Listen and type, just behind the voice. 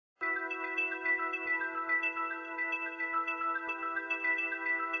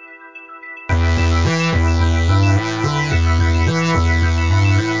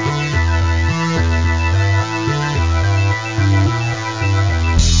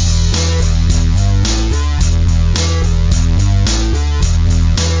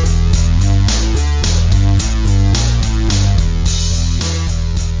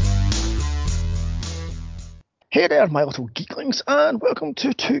Hey there, my little geeklings, and welcome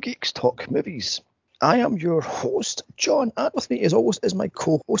to Two Geeks Talk Movies. I am your host, John, and with me, as always, is my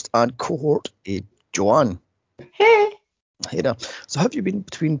co-host and cohort, Joanne. Hey. Hey there. So, how have you been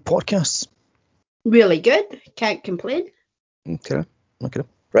between podcasts? Really good. Can't complain. Okay.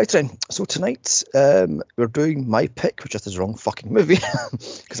 Right then. So tonight, we're doing my pick, which is the wrong fucking movie,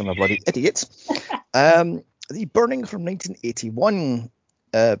 because I'm a bloody idiot. The Burning from 1981,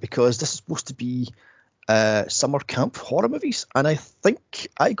 because this is supposed to be summer camp horror movies, and I think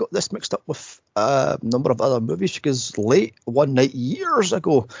I got this mixed up with a number of other movies because late one night years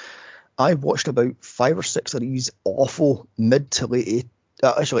ago I watched about 5 or 6 of these awful early to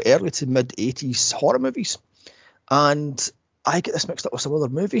mid 80s horror movies, and I get this mixed up with some other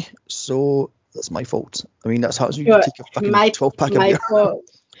movie, so that's my fault. I mean, that's how you take a fucking 12-pack of beer. Fault.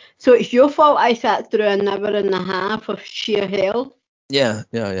 So it's your fault I sat through an hour and a half of sheer hell. Yeah.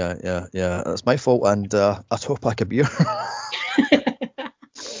 That's my fault, and a 12-pack of beer.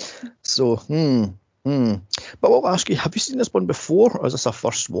 So, But I'll ask you, have you seen this one before, or is this a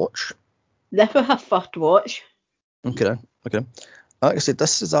first watch? This was a first watch. Okay. Like I said,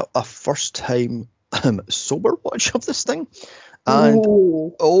 this is a first time sober watch of this thing. And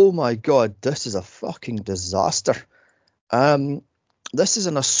oh my god, this is a fucking disaster. This is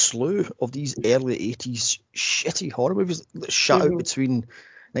in a slew of these early 80s shitty horror movies that shot out between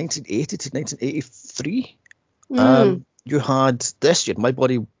 1980 to 1983. You had My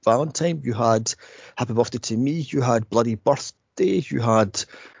Bloody Valentine, you had Happy Birthday to Me, you had Bloody Birthday, you had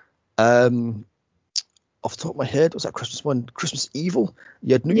off the top of my head, was that Christmas one? Christmas Evil.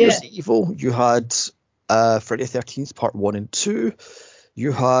 You had New Year's Evil, you had Friday the 13th Part 1 and 2.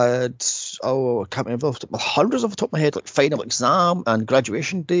 You had, I can't remember, hundreds off the top of my head, like Final Exam and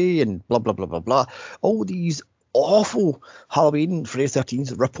Graduation Day and blah, blah, blah, blah, blah. All these awful Halloween, Friday the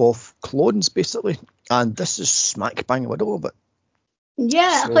 13th rip-off clones, basically. And this is smack bang in the middle of it.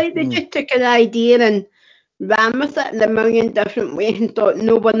 Yeah, so, like they just took an idea and ran with it in a million different ways and thought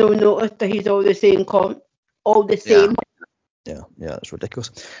no one will notice that he's all the same same. Yeah, that's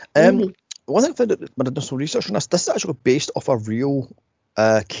ridiculous. One thing I found out when I did some research on this is actually based off a real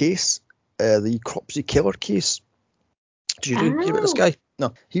case, the Cropsey killer case. Did you hear about this guy?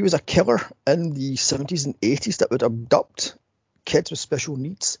 No, he was a killer in the 70s and 80s that would abduct kids with special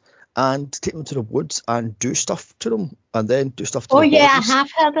needs and take them to the woods and do stuff to them, and then do stuff to their bodies. I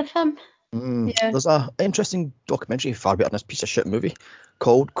have heard of him. There's an interesting documentary, far better than this piece of shit movie,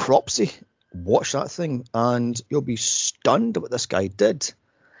 called Cropsey. Watch that thing, and you'll be stunned at what this guy did.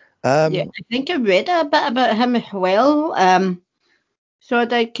 I think I read a bit about him as well. So I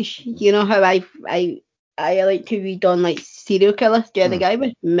did, because you know how I like to read on like serial killers. Yeah, the guy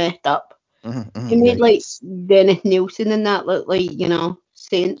was messed up. He made like Dennis Nielsen and that look like,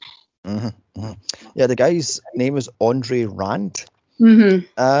 saint. Yeah, the guy's name is Andre Rand. And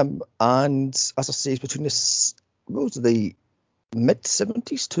as I say, it's between the mid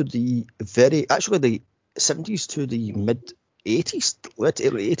 70s to the the 70s to the mid 80s, late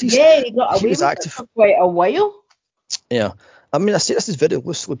early 80s. Yeah, he got away with it for quite a while. Yeah. I mean, I say this is very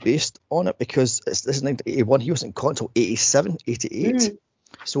loosely based on it because this is 1981. He wasn't caught until 87, 88.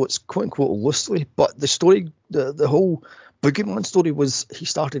 So it's quote unquote loosely. But the story, the whole Boogeyman story was he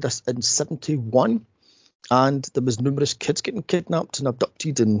started this in 71, and there was numerous kids getting kidnapped and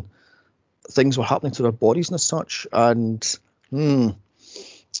abducted, and things were happening to their bodies and such. And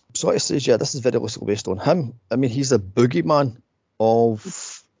so it says, yeah, this is very loosely based on him. I mean, he's a boogeyman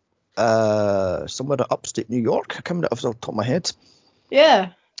of somewhere in upstate New York. I can't remember off the top of my head. Yeah.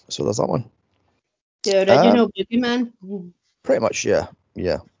 So there's that one. The original boogeyman. Pretty much, yeah.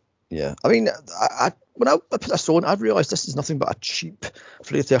 I mean, when I put this on, I realised this is nothing but a cheap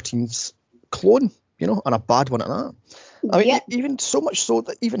Friday the 13th clone, and a bad one at that. I mean, even so much so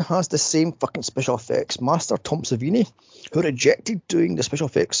that even has the same fucking special effects master, Tom Savini, who rejected doing the special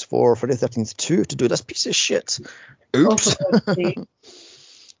effects for Friday the 13th 2 to do this piece of shit. Oops.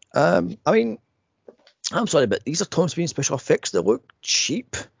 I mean, I'm sorry, but these are Tom Savini special effects that look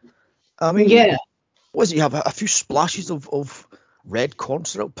cheap. I mean, what is it? You have a few splashes of red corn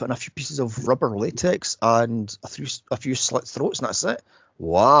syrup and a few pieces of rubber latex and a few slit throats, and that's it.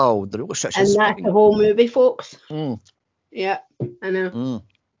 Wow, the real stretch is... And that's the whole movie, folks. Yeah, I know.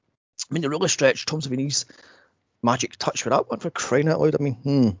 I mean, the really stretch Tom Savini's magic touch for that one, for crying out loud. I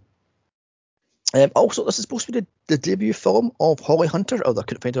mean, also, this is supposed to be the debut film of Holly Hunter, although I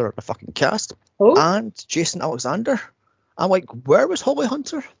couldn't find her in the fucking cast, and Jason Alexander. I'm like, where was Holly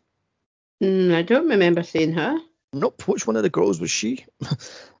Hunter? I don't remember seeing her. Nope, which one of the girls was she?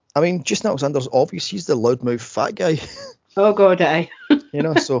 I mean, Jason Alexander's obvious, he's the loudmouth fat guy. Oh, God, aye.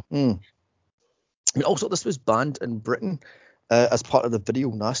 So... I mean, also, this was banned in Britain as part of the video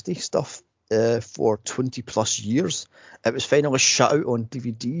nasty stuff for 20 plus years. It was finally shut out on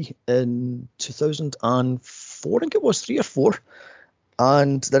DVD in 2004, I think it was, 3 or 4.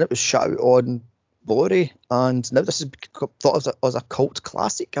 And then it was shut out on Blu-ray. And now this is thought of as a cult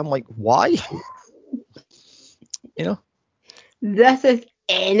classic. I'm like, why? You know? This is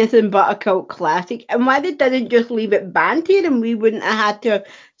anything but a cult classic. And why they didn't just leave it banned here and we wouldn't have had to have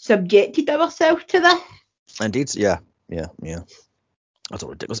subjected ourselves to this. Indeed, yeah. That's all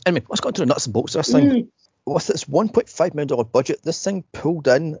ridiculous. Anyway, let's go into the nuts and bolts of this thing. With its $1.5 million budget, this thing pulled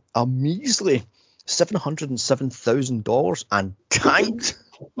in a measly $707,000 and tanked.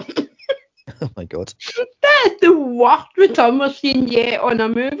 Oh my god. That is the worst return we've seen yet on a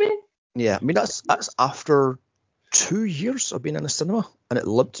movie. Yeah, I mean that's after 2 years of being in the cinema, and it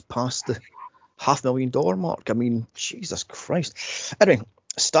limped past the $500,000 mark. I mean, Jesus Christ. Anyway,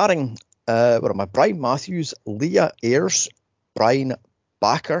 starring Brian Matthews, Leah Ayres, Brian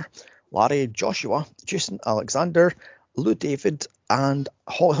Backer, Larry Joshua, Jason Alexander, Lou David, and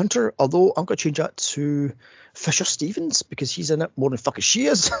Holly Hunter. Although I'm going to change that to Fisher Stevens because he's in it more than fucking she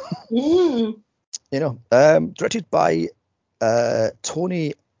is. You know, directed by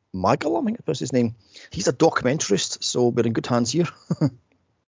Tony Magalam, I think that's his name. He's a documentarist, so we're in good hands here.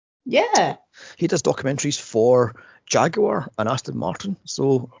 Yeah. He does documentaries for Jaguar and Aston Martin,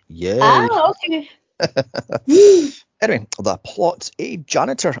 so yeah. Ah, okay. Anyway, the plot: a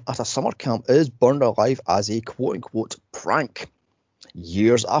janitor at a summer camp is burned alive as a quote-unquote prank.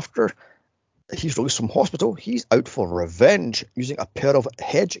 Years after he's released from hospital, he's out for revenge. Using a pair of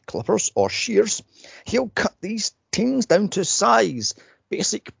hedge clippers or shears, he'll cut these things down to size.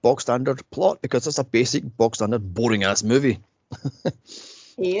 Basic bog standard plot, because it's a basic bog standard boring ass movie.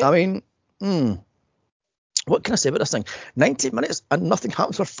 Yeah. I mean, what can I say about this thing? 90 minutes and nothing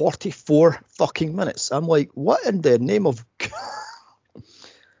happens for 44 fucking minutes. I'm like, what in the name of...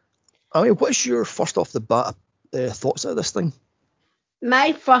 I mean, what's your first off the bat thoughts of this thing?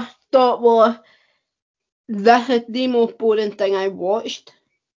 My first thought was, this is the most boring thing I watched.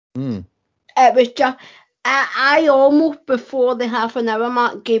 It was just, I almost before the half an hour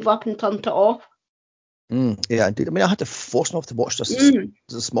mark gave up and turned it off. Yeah, indeed. I mean, I had to force myself to watch this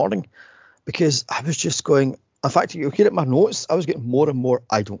this morning because I was just going... In fact, you hear it in my notes, I was getting more and more,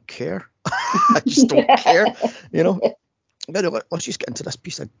 I don't care. I just don't care, you know. Let's just get into this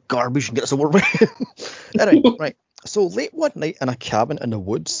piece of garbage and get this over with. Anyway, right. So late one night in a cabin in the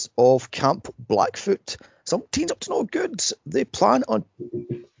woods of Camp Blackfoot, some teens up to no good. They plan on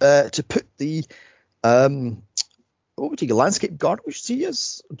to put the what would you landscape gardener, which he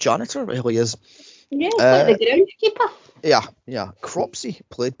is janitor, really is. Yeah, like the groundskeeper. Yeah. Cropsey,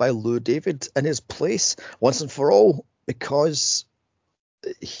 played by Lou David, in his place once and for all because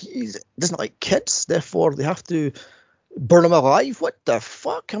he doesn't like kids. Therefore, they have to burn him alive. What the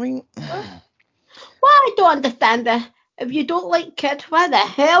fuck? I mean, well, I don't understand that. If you don't like kids, why the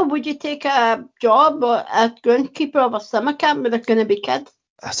hell would you take a job or a groundskeeper of a summer camp where there's going to be kids?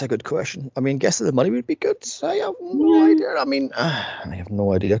 That's a good question. I mean, guessing the money would be good. I have no idea. I mean, I have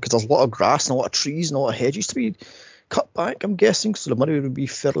no idea because there's a lot of grass and a lot of trees and a lot of hedges to be cut back, I'm guessing, so the money would be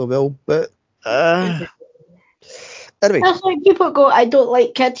fairly well. But anyway. That's like people go, I don't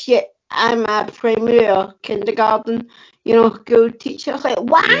like kids yet. I'm a primary or kindergarten, school teacher. It's like,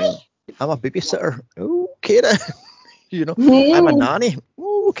 why? Yeah. I'm a babysitter. Okay then. I'm a nanny.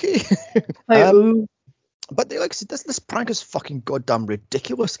 Okay. But they like this prank is fucking goddamn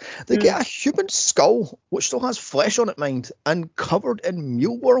ridiculous. They get a human skull which still has flesh on it, mind, and covered in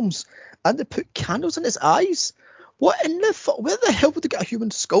mealworms, and they put candles in his eyes. What in the fuck? Where the hell would they get a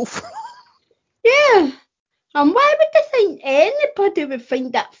human skull from? Yeah. And why would they think anybody would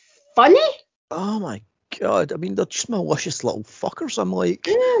find that funny? Oh my god. I mean, they're just malicious little fuckers. I'm like,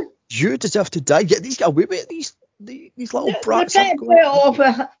 you deserve to die. Yet these get away with it, these little brats. They're trying to play it off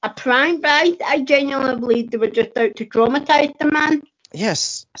a prank, but I genuinely believe they were just out to traumatise the man.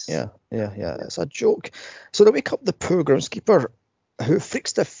 Yes. Yeah. It's a joke. So they wake up the poor groundskeeper, who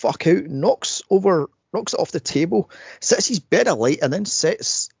freaks the fuck out, knocks it off the table, sets his bed alight, and then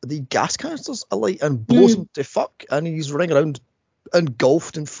sets the gas canisters alight and blows him to fuck. And he's running around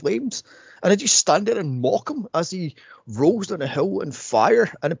engulfed in flames. And I just stand there and mock him as he rolls down a hill in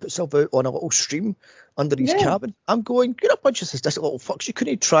fire and it puts himself out on a little stream under his cabin. I'm going, you're a bunch of sadistic little fucks. You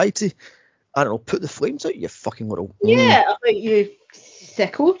couldn't try to, I don't know, put the flames out, you fucking little... Yeah, like you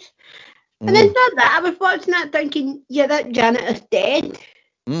sickles. And it's not that. I was watching that thinking, yeah, that janitor's dead.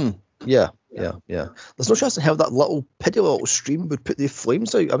 Yeah. There's no chance in hell that little little stream would put the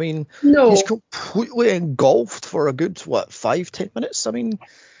flames out. I mean, he's completely engulfed for a good, 5-10 minutes? I mean,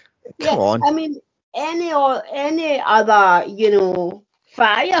 come on. I mean, any other,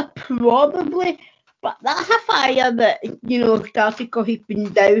 fire probably, but that's a fire that started because he's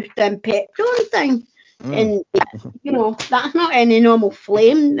been doused in petrol and things, and that's not any normal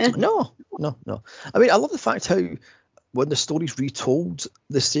flame. No. I mean, I love the fact how when the story's retold,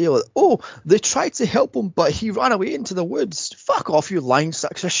 they say, like, oh, they tried to help him, but he ran away into the woods. Fuck off, you lying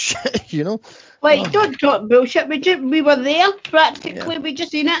sacks of shit, Like, don't talk bullshit. We were there practically. We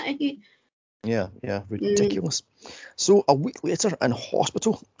just seen it. Yeah, ridiculous. So a week later in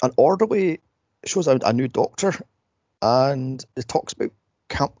hospital, an orderly shows a new doctor, and it talks about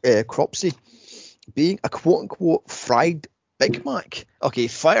Cropsey being a quote-unquote fried Big Mac. Okay,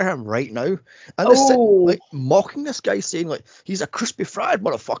 fire him right now. And they're sitting, like, mocking this guy, saying, like, he's a crispy fried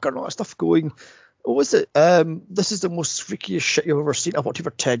motherfucker and all that stuff, going, what was it? This is the most freakiest shit you've ever seen. I've worked here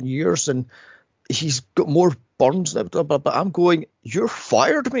for 10 years, and he's got more burns than but I'm going, you're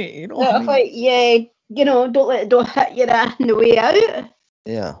fired, mate. Like, yeah, don't let the door hit your ass on the way out.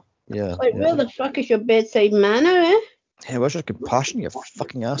 Yeah. Like, where the fuck is your bedside manner, eh? Hey, where's your compassion, you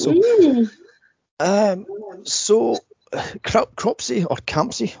fucking asshole? So Cropsey or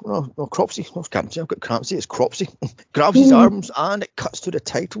Campsey, no Cropsey, not Campsey, I've got Crampsey, it's Cropsey, grabs his arms and it cuts to the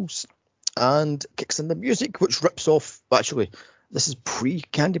titles and kicks in the music, which rips off, actually, this is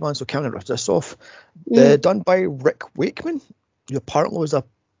pre-Candyman, so Candyman rips this off, done by Rick Wakeman, who apparently was a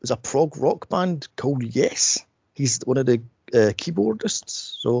prog rock band called Yes. He's one of the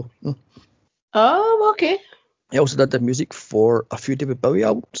keyboardists, so... Oh, okay. He also did the music for a few David Bowie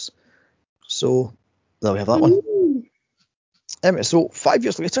albums, so there we have that one. So 5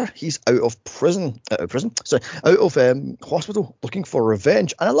 years later, he's out of hospital, looking for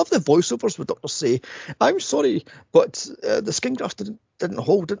revenge. And I love the voiceovers where doctors say, "I'm sorry, but the skin graft didn't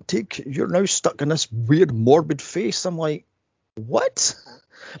take. You're now stuck in this weird morbid face." I'm like, what?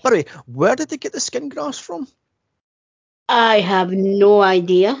 By the way, where did they get the skin graft from? I have no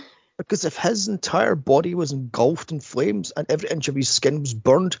idea. Because if his entire body was engulfed in flames and every inch of his skin was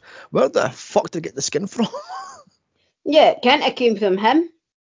burned, where the fuck did they get the skin from? Yeah, it can't have came from him.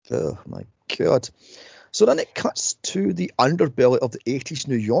 Oh my god. So then it cuts to the underbelly of the 80s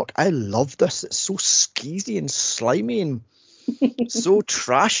New York. I love this. It's so skeezy and slimy and so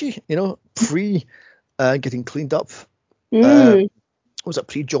trashy, pre getting cleaned up. Was it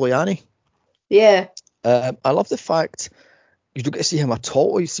pre-Giuliani? Yeah. I love the fact you don't get to see him at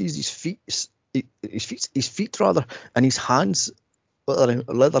all. He sees his feet rather, and his hands,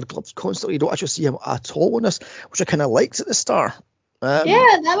 leather gloves constantly. You don't actually see him at all in this, which I kind of liked at the start. Yeah,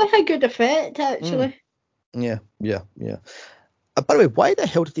 that was a good effect, actually. Yeah. By the way, why the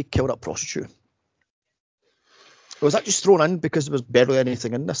hell did he kill that prostitute? Was that just thrown in because there was barely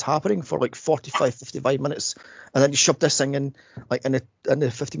anything in this happening for like 45, 55 minutes, and then you shoved this thing in like in the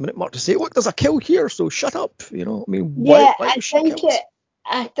 50-minute mark to say, look, there's a kill here, so shut up. I mean, why was she killed?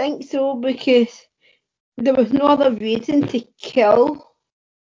 I think so, because there was no other reason to kill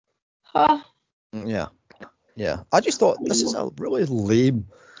her. Yeah. I just thought this is a really lame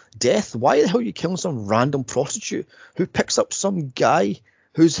death. Why the hell are you killing some random prostitute who picks up some guy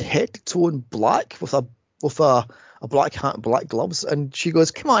who's head to toe in black with a black hat and black gloves, and she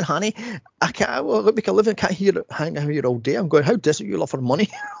goes, "Come on, honey, I can't make a living. I can't hang out here all day." I'm going, how desperate you love for money?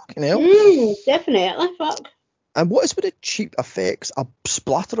 Definitely, fuck. And what is with the cheap effects? A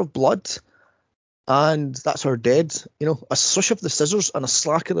splatter of blood, and that's her dead. A swish of the scissors and a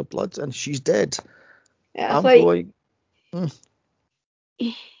slack of the blood, and she's dead. Yeah, I'm like, going.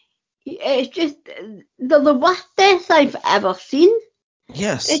 It's just the worst death I've ever seen.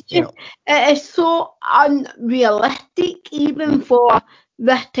 Yes. It's just, it is so unrealistic, even for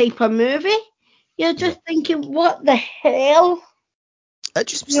this type of movie. You're just thinking, what the hell? It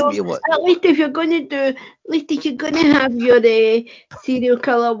just seems to me what. At least if you're going to have your serial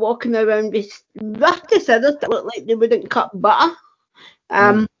killer walking around with rusty scissors that look like they wouldn't cut butter,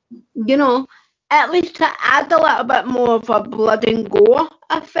 at least to add a little bit more of a blood and gore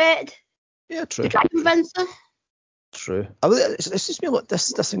effect. Yeah, true. To convince us. True. I mean, it's just me like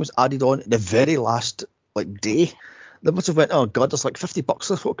this thing was added on the very last day. They must have went, oh god, there's like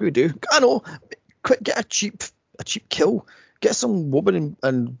 $50. What can we do? I know. Quick, get a cheap kill. Get some woman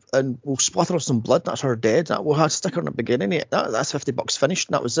and we'll splatter her some blood. That's her dead. We'll have a sticker in the beginning. That's $50 finished,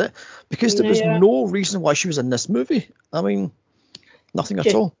 and that was it. Because there was no reason why she was in this movie. I mean, nothing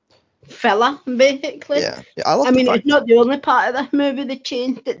at all. Filler, basically. Yeah. It's not the only part of this movie they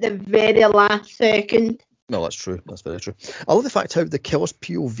changed at the very last second. No, that's true. That's very true. I love the fact how the killer's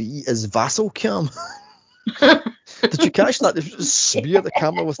POV is vassal cam. Did you catch that? They just smear the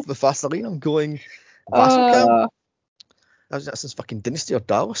camera with Vaseline. I'm going, vassal cam? That's since fucking Dynasty or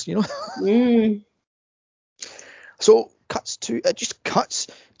Dallas, So it just cuts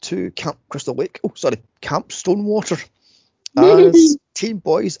to Camp Crystal Lake. Oh, sorry, Camp Stonewater. As teen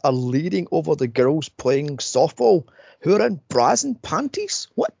boys are leading over the girls playing softball who are in bras and panties.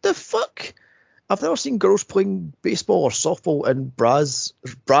 What the fuck? I've never seen girls playing baseball or softball in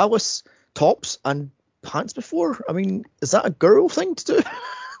braless tops and pants before. I mean, is that a girl thing to do?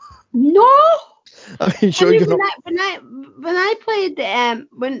 No. I mean, sure, you're not. When I played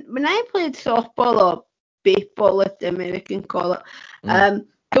when I played softball or baseball, as the Americans call it,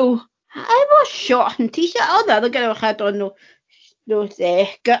 so I was short and t-shirt. All the other girls had on those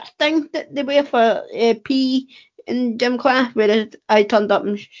skirt things that they wear for PE in gym class, whereas I turned up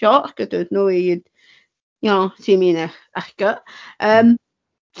in shorts because there was no way you'd see me in a skirt.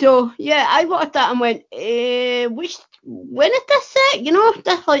 So yeah, I watched that and went, when is this set? Is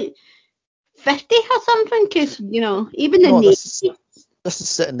this like 50 or something? Because even the No, name. this is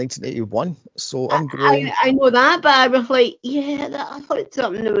set in 1981, so I'm going. I know that, but I was like, yeah, I thought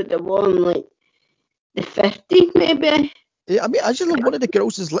something they would have worn like the 50s maybe. Yeah, I mean, I just love one of the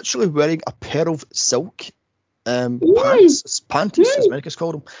girls is literally wearing a pair of silk panties, as Americans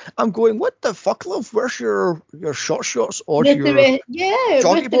call them. I'm going, what the fuck, love? Where's your shorts or With your with the rest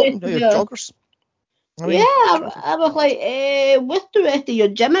of your your, joggers? I was like, what's the rest of your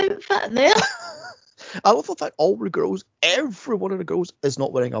gym outfit there? I love the fact every one of the girls is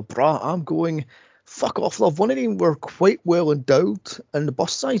not wearing a bra. I'm going, fuck off, love. One of them were quite well endowed in the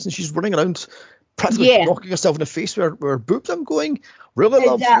bus size, and she's running around practically knocking herself in the face with her boobs. I'm going, really,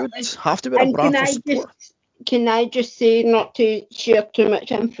 love, you'd have to wear a bra for support. Can I just say, not to share too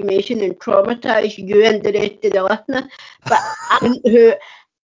much information and traumatise you and the rest of the listeners, but who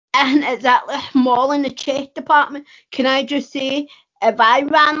isn't exactly small in the chest department, can I just say, if I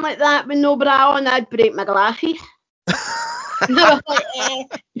ran like that with no bra on, I'd break my glasses. And I was like,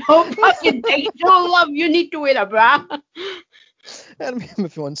 don't fucking think so, love, you need to wear a bra. And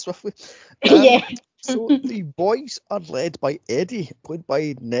moving on swiftly. Yeah. So the boys are led by Eddie, played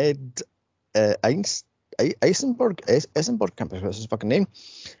by Ned Eisenberg, can't remember his fucking name,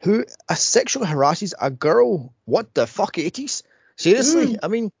 who sexually harasses a girl. What the fuck, 80s? Seriously? I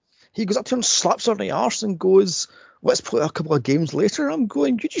mean, he goes up to her and slaps her in the arse and goes, let's play a couple of games later. I'm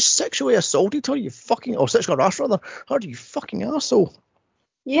going, you just sexually assaulted her, or sexually harassed rather. How do you fucking asshole?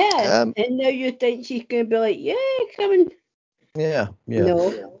 Yeah, and now you think she's going to be like, yeah, come and... Yeah.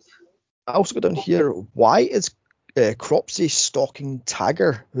 No. I also got down here, why is Cropsey stalking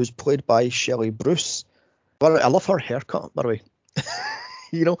Tagger, who's played by Shelley Bruce? By the way, I love her haircut, by the way.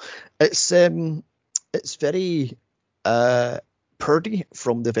 It's very Purdy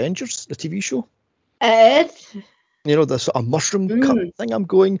from The Avengers, the TV show. It's... The sort of mushroom cut thing. I'm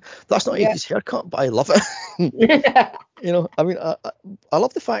going, that's not 80s haircut, but I love it. I mean, I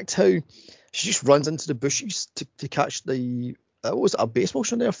love the fact how she just runs into the bushes to catch the... what was it, a baseball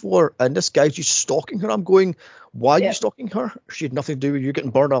shot there for? And this guy's just stalking her. I'm going, why are you stalking her? She had nothing to do with you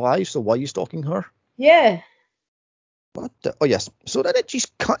getting burned alive, so why are you stalking her? Yeah. What oh, yes. So then it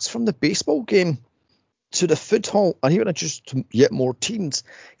just cuts from the baseball game to the food hall, and here introduced yet more teens.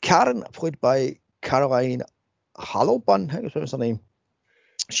 Karen, played by Caroline Hallowbun, I think that's her name.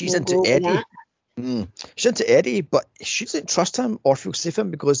 She's into Eddie. She's into Eddie, but she doesn't trust him or feel safe with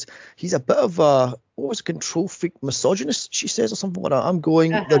him because he's a bit of a control freak misogynist, she says, or something like that. I'm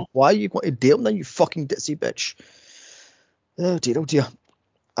going, then why are you going to date him then, you fucking ditzy bitch? Oh dear.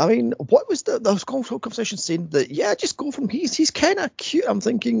 I mean, what was the whole conversation saying that, just go from he's kind of cute. I'm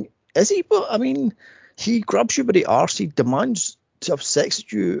thinking, is he? But I mean, he grabs you by the arse, he demands to have sex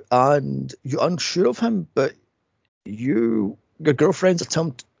with you, and you're unsure of him, but your girlfriends are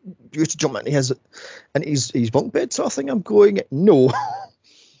telling you to jump into his bunk bed sort of thing. I'm going, no.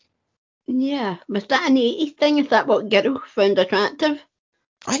 Yeah, was that an 80s thing? Is that what girls found attractive?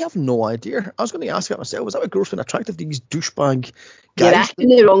 I have no idea. I was going to ask that myself. Was that what girls found attractive, these douchebag guys? You're asking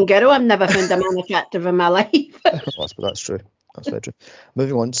the wrong girl. I've never found a man attractive in my life. That's true. That's very true.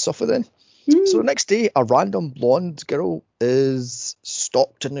 Moving on, suffer then. So the next day, a random blonde girl is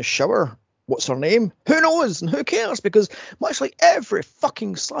stopped in the shower. What's her name? Who knows and who cares? Because much like every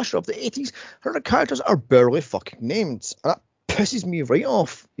fucking slasher of the 80s, her characters are barely fucking named. And that pisses me right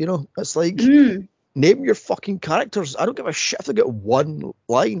off. It's like, name your fucking characters. I don't give a shit if they get one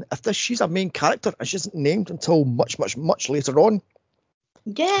line. If she's a main character and she isn't named until much, much, much later on.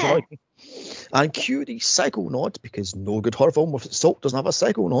 Yeah. And cue the psycho nod, because no good horror film with salt doesn't have a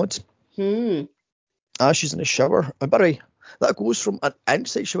psycho nod. As she's in the shower. And by the way, that goes from an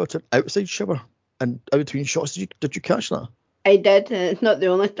inside shower to an outside shower. And out between shots, did you catch that? I did. It's not the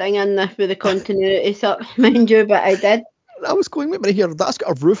only thing in this with the continuity, mind you, but I did. I was going, wait a minute here, that's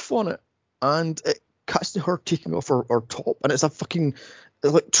got a roof on it. And it cuts to her taking off her top, and it's a fucking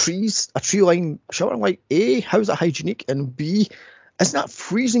like a tree line shower. I'm like, A, how's that hygienic? And B, isn't that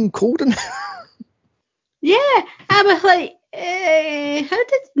freezing cold in Yeah, I was like, how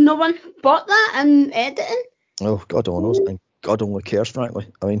did no one spot that in editing? Oh, God only knows, and God only cares, frankly.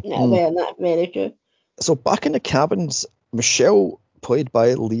 I mean, Yeah, well, that's very true. So back in the cabins, Michelle, played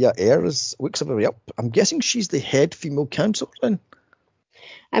by Leah Ayres, wakes everybody up. I'm guessing she's the head female counselor then.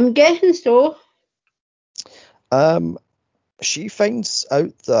 I'm guessing so. She finds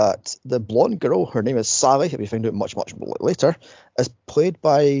out that the blonde girl, her name is Sally, we find out much later, is played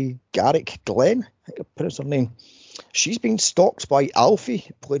by Garrick Glenn. I think I pronounced her name. She's being stalked by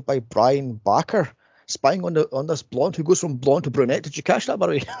Alfie, played by Brian Backer, spying on this blonde who goes from blonde to brunette. Did you catch that, by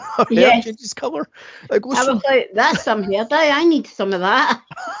the way? Her hair changes colour. It goes I was like, that's some hair dye. I need some of that.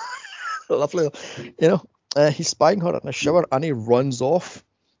 Lovely. He's spying her in the shower and he runs off.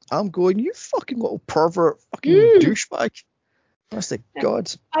 I'm going, you fucking little pervert, fucking douchebag. Honestly,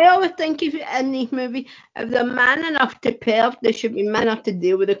 God. I always think if in these movies, if they're man enough to perv, they should be man enough to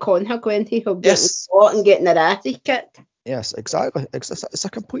deal with the consequences of getting caught and getting their asses kicked. Yes, exactly. It's a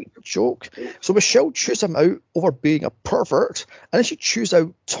complete joke. So Michelle chews him out over being a pervert, and then she chews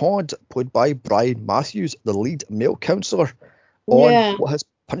out Todd, played by Brian Matthews, the lead male counsellor, on what his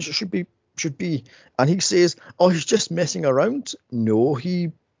punishment should be. And he says, oh, he's just messing around. No,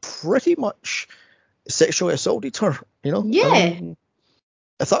 he pretty much sexually assaulted her, Yeah. I mean,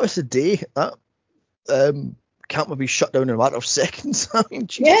 if that was today, that camp would be shut down in a matter of seconds. I mean,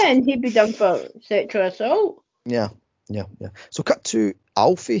 Jesus. Yeah, and he'd be done for sexual assault. Yeah. So cut to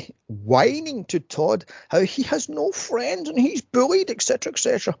Alfie whining to Todd how he has no friends and he's bullied, etc.,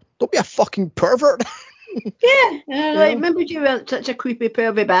 etc. Don't be a fucking pervert. Yeah, like, maybe you weren't such a creepy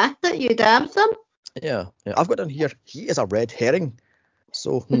pervy bastard, you'd have some. Yeah. I've got down here, he is a red herring.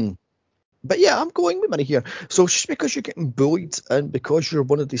 So, But yeah, I'm going with money here. So just because you're getting bullied and because you're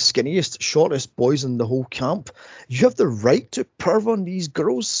one of the skinniest, shortest boys in the whole camp, you have the right to perv on these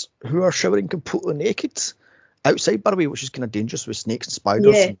girls who are showering completely naked outside, by the way, which is kind of dangerous with snakes and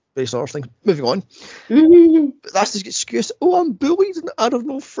spiders and various other things. Moving on. But that's the excuse. Oh, I'm bullied and I have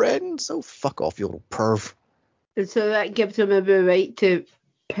no friends. Oh, fuck off, you little perv. And so that gives him a right to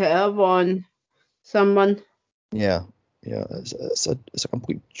perv on someone. Yeah, it's a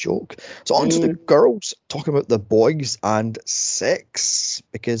complete joke. So on to the girls, talking about the boys and sex,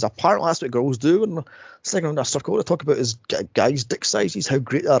 because apparently that's what girls do when they're sitting around a circle. They talk about is guys' dick sizes, how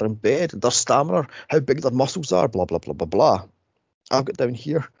great they are in bed, their stamina, how big their muscles are, blah blah blah blah blah. I've got down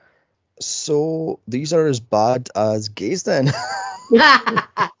here. So these are as bad as gays then.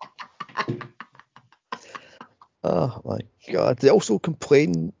 Oh my God! They also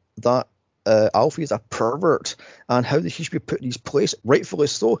complain that Alfie is a pervert and how he should be put in his place, rightfully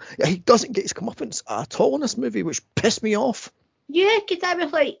so. Yeah, he doesn't get his comeuppance at all in this movie, which pissed me off. Yeah, because I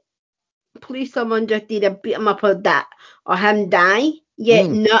was like, please someone just either beat him up or that, or him die. Yet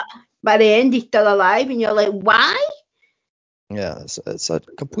not. By the end, he's still alive, and you're like, why? Yeah, it's a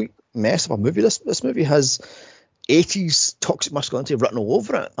complete mess of a movie. This movie has 80s toxic masculinity written all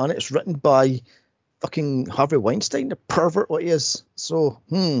over it, and it's written by fucking Harvey Weinstein, the pervert what he is. So,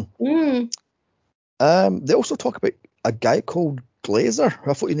 They also talk about a guy called Glazer.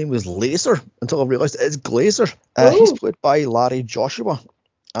 I thought his name was Laser until I realised it's Glazer. He's played by Larry Joshua,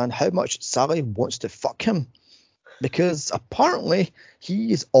 and how much Sally wants to fuck him. Because apparently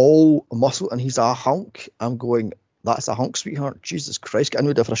he is all muscle and he's a hunk. I'm going, that's a hunk, sweetheart. Jesus Christ, get a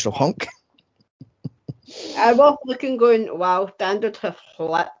new definition of hunk. I was looking going, wow, standard have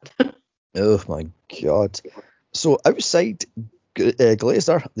flipped. Oh my God. So outside,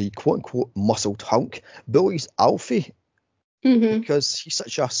 Glazer, the quote-unquote muscled hunk, bullies Alfie because he's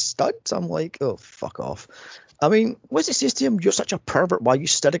such a stud. I'm like, oh, fuck off. I mean, what's it says to him? You're such a pervert. Why are you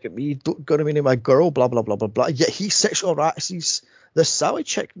staring at me? Don't go to me, my girl, blah, blah, blah, blah, blah. Yet he sexually harasses this Sally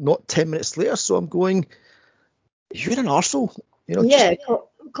chick not 10 minutes later. So I'm going, you're an arsehole. Yeah,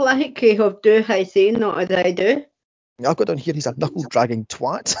 classic of do I say, not as I do. I've got down here, he's a knuckle-dragging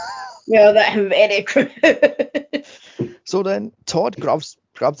twat. Well, that's very true. So then Todd grabs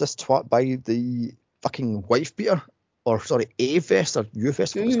this twat by the fucking wife beater, or sorry, A-vest or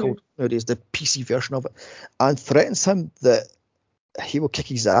U-vest, what it's called nowadays, the PC version of it, and threatens him that he will kick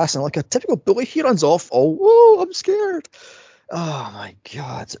his ass. And like a typical bully, he runs off, I'm scared. Oh my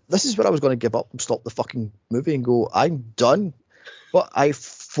God. This is where I was going to give up and stop the fucking movie and go, I'm done. But I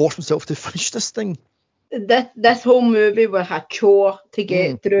forced myself to finish this thing. This whole movie was a chore to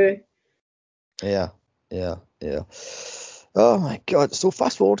get through. Yeah. Oh my God. So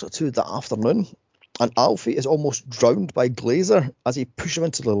fast forward to the afternoon, and Alfie is almost drowned by Glazer as he pushes him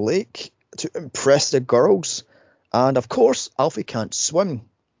into the lake. to impress the girls. And of course, Alfie can't swim.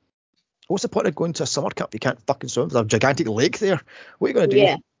 What's the point of going to a summer camp if you can't fucking swim? There's a gigantic lake there. What are you going to do?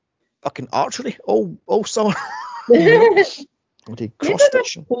 Yeah. Fucking archery all summer? Maybe Cross we're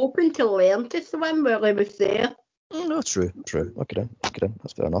stitching. hoping to learn to swim while I was there. No, true. Okay,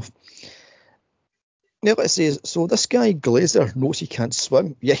 that's fair enough. Now let's say, so this guy Glazer knows he can't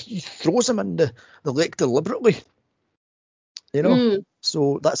swim. Yeah, he throws him in the lake deliberately.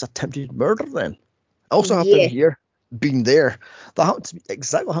 So that's attempted murder then. I also have down here, been there. That happened to me,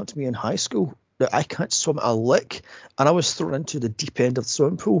 exactly happened to me in high school. That I can't swim a lick, and I was thrown into the deep end of the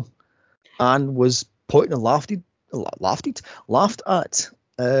swimming pool, and was pointed and laughed at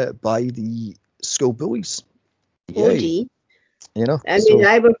by the school bullies. Oh, gee. I So, mean,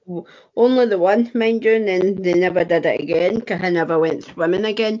 I was only the one, mind you, and they never did it again because I never went swimming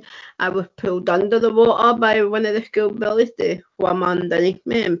again. I was pulled under the water by one of the school bullies to swim underneath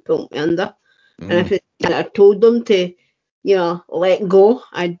me and pull me under. And if I told them to, let go,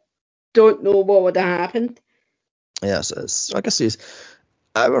 I don't know what would have happened. Yes, like I say,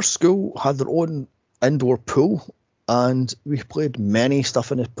 our school had their own indoor pool, and we played many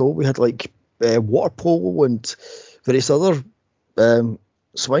stuff in the pool. We had like water polo and various other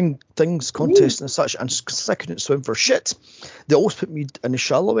swing things, contests and such. And because I couldn't swim for shit, they always put me in the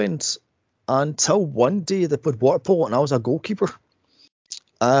shallow end until one day they played water polo and I was a goalkeeper.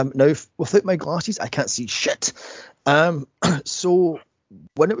 Now, without my glasses, I can't see shit. So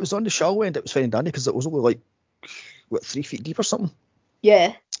when it was on the shallow end, it was fine and dandy because it was only like 3 feet deep or something.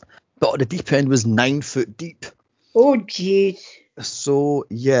 Yeah. But the deep end was 9 foot deep. Oh, jeez. So,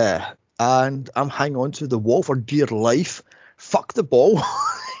 yeah. And I'm hanging on to the wall for dear life. Fuck the ball.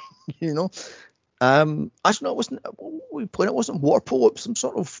 Actually, no, it wasn't. We played it wasn't water polo. It was some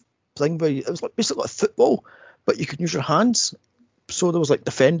sort of thing where it was like basically like football, but you could use your hands. So there was like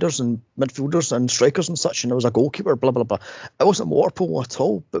defenders and midfielders and strikers and such, and there was a goalkeeper, blah, blah, blah. It wasn't water polo at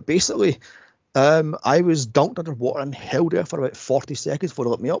all, but basically I was dunked underwater and held there for about 40 seconds before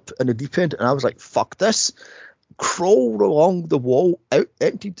they let me up in the deep end, and I was like, fuck this. Crawled along the wall,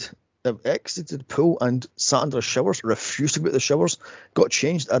 exited the pool and sat under the showers, refused to go to the showers, got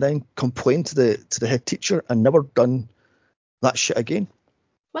changed, and then complained to the head teacher and never done that shit again.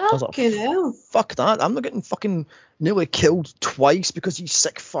 Well, I was like, fuck that. I'm not getting fucking nearly killed twice because you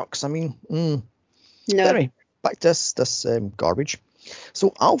sick fucks. I mean, no. Anyway, back to this garbage.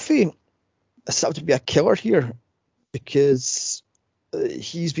 So Alfie is set up to be a killer here because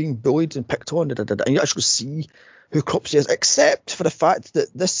he's being bullied and picked on, and you actually see who Cropsy is, except for the fact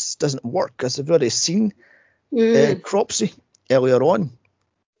that this doesn't work, as I've already seen Cropsy earlier on.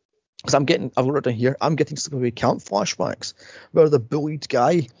 Because I've wrote down here, I'm getting Sleepaway Camp flashbacks where the bullied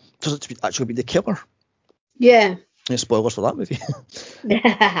guy turns out to actually be the killer. Yeah. Spoilers for that movie.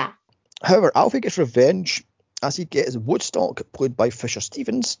 However, Alfie gets revenge as he gets Woodstock, played by Fisher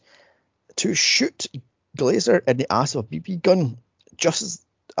Stevens, to shoot Glazer in the ass with a BB gun, just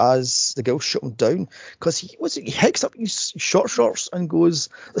as the girl shot him down, because he hikes up his short shorts and goes,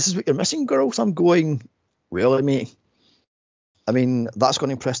 "This is what you're missing, girls." I'm going, really, mate? I mean, that's going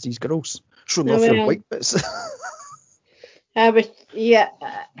to impress these girls. Show me off your white bits. I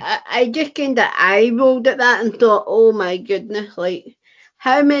just kind of eye rolled at that and thought, oh my goodness, like,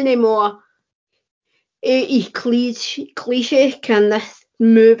 how many more 80s cliche can this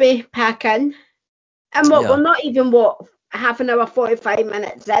movie pack in? And we're not even, half an hour, 45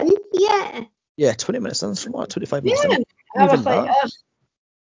 minutes in? Yeah, 20 minutes in, from 25 minutes in. I was like,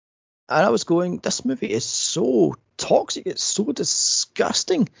 And I was going, this movie is so toxic, it's so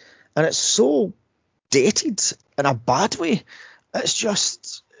disgusting, and it's so dated in a bad way. It's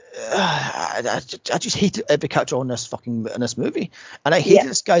just, I just hated every character in this movie, and I hated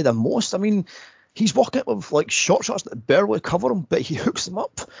this guy the most. I mean, he's walking out with like short shorts that barely cover him, but he hooks them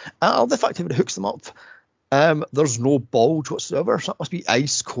up. And I love the fact that when he hooks them up, there's no bulge whatsoever. So that must be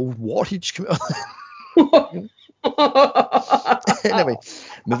ice cold water he just came out. Anyway,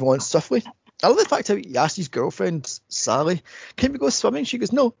 moving on swiftly. I love the fact how he asked his girlfriend, Sally, can we go swimming? She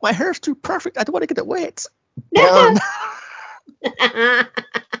goes, no, my hair's too perfect. I don't want to get it wet. Burn.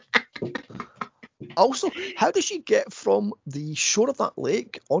 Also, how did she get from the shore of that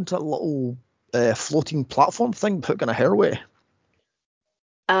lake onto a little floating platform thing without getting her hair wet?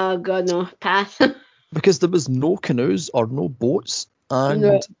 Oh, God, no. Pass. Because there was no canoes or no boats,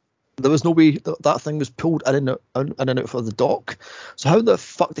 and there was no way that thing was pulled in and out of the dock. So how the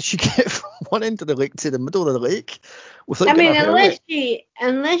fuck did she get from one end of the lake to the middle of the lake without getting her hair wet?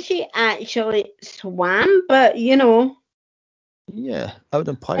 Unless she actually swam, but you know. Yeah, I would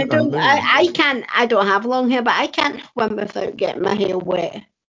imply. I don't have long hair, but I can't swim without getting my hair wet.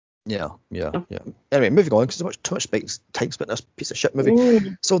 Yeah. Anyway, moving on, because there's too much time spent in this piece of shit movie.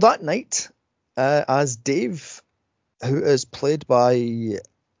 Mm. So that night, as Dave, who is played by,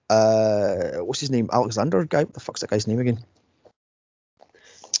 what's his name? Alexander guy? What the fuck's that guy's name again?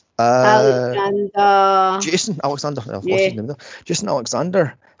 Alexander. Jason Alexander. I've lost Yeah. his name there. Jason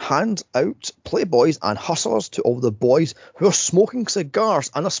Alexander hands out playboys and hustlers to all the boys who are smoking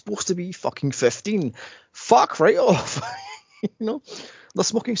cigars and are supposed to be fucking 15. Fuck right off. You know, they're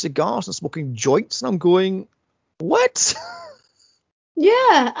smoking cigars and smoking joints, and I'm going, what?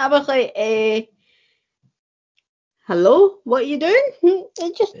 Yeah, I was like, hello, what are you doing?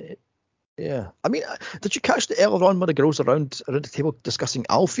 It just Yeah. I mean, did you catch the earlier on where the girls around the table discussing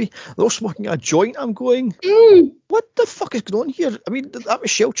Alfie? They're all smoking a joint. I'm going, what the fuck is going on here? I mean, that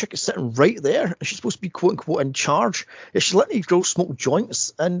Michelle chick is sitting right there, and she's supposed to be quote unquote in charge. Is she letting these girls smoke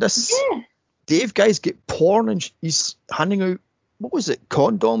joints? And this Dave guy's get porn, and he's handing out, what was it,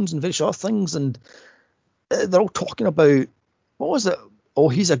 condoms and various other things, and they're all talking about, what was it? Oh,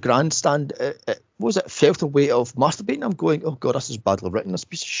 he's a grandstand. What was it? Felt a weight of masturbating. I'm going, oh god, this is badly written. This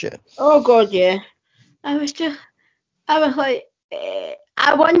piece of shit. Oh god, yeah. I was like,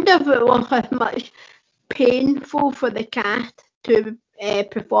 I wonder if it was as much painful for the cast to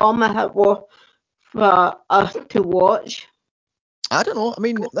perform as it was for us to watch. I don't know. I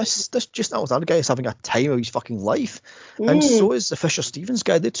mean, this just Alexander guy is having a time of his fucking life, and so is the Fisher Stevens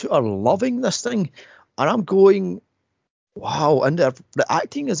guy. They two are loving this thing, and I'm going, wow. And the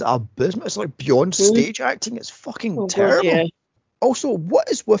acting is abysmal. It's like beyond stage acting. It's fucking terrible. God, yeah. Also,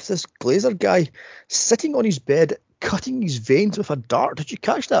 what is with this Glazer guy sitting on his bed, cutting his veins with a dart? Did you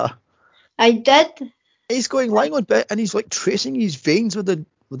catch that? I did. He's lying on bed, and he's like tracing his veins with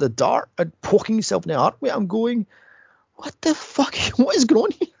the dart and poking himself in the artery. I'm going, what the fuck? What is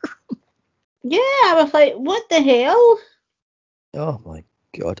going on here? Yeah, I was like, what the hell? Oh my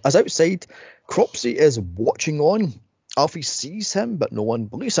god. As outside, Cropsey is watching on. Alfie sees him, but no one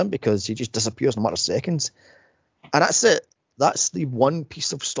believes him because he just disappears in a matter of seconds. And that's it. That's the one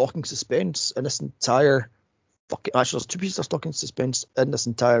piece of stalking suspense in this entire fucking. Actually, there's two pieces of stalking suspense in this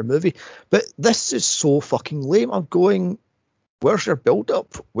entire movie. But this is so fucking lame. I'm going, where's your build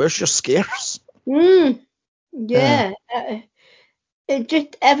up? Where's your scares? Yeah. It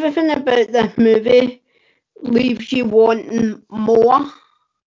just, everything about this movie leaves you wanting more.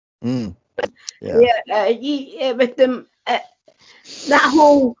 Yeah. With them, that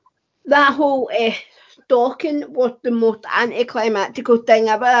whole stalking was the most anticlimactical thing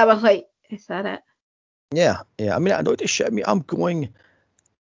ever. I was like, is that it? Yeah. I mean, I know this shit. I mean, I'm going,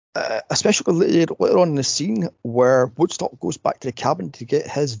 especially later on in the scene where Woodstock goes back to the cabin to get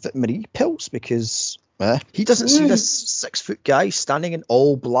his vitamin E pills because he doesn't see this 6-foot guy standing in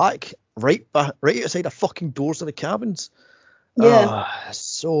all black right outside the fucking doors of the cabins. Yeah.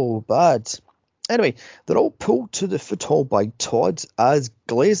 So bad. Anyway, they're all pulled to the food hall by Todd as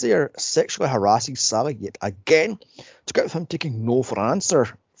Glazier sexually harasses Sally yet again to get with him taking no for an answer.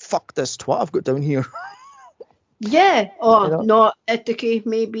 Fuck this twat I've got down here. Yeah, or You know? not etiquette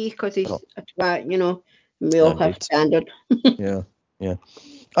maybe because he's a twat, we all have standard. Yeah.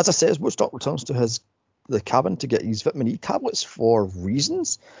 As I said, Woodstock returns to the cabin to get his vitamin E tablets for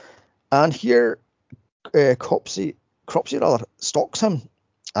reasons, and here Cropsey rather stalks him.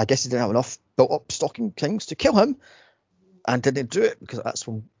 I guess he didn't have enough built-up stalking things to kill him, and didn't do it because that's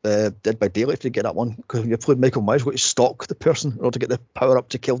from Dead by Daylight. If you get that one, because when you played Michael Myers, you've got to stalk the person in order to get the power up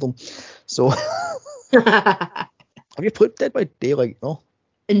to kill them. So, have you played Dead by Daylight? No.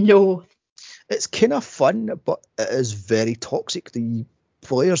 No. It's kind of fun, but it is very toxic. The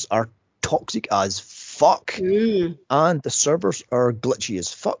players are toxic as fuck, and the servers are glitchy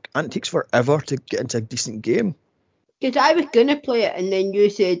as fuck, and it takes forever to get into a decent game. Because I was gonna play it, and then you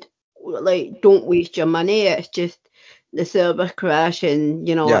said, like, don't waste your money. It's just the server crash, and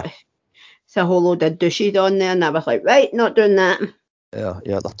it's a whole load of douches on there, and I was like, right, not doing that. Yeah,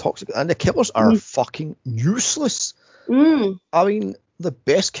 they're toxic, and the killers are fucking useless. I mean, the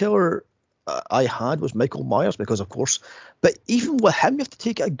best killer I had was Michael Myers because, of course, but even with him, you have to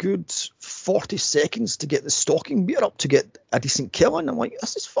take a good 40 seconds to get the stalking meter up to get a decent kill, and I'm like,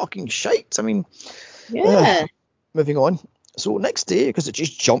 this is fucking shite. I mean, moving on. So next day, because it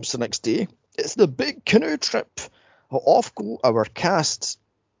just jumps the next day, it's the big canoe trip. Off go our cast.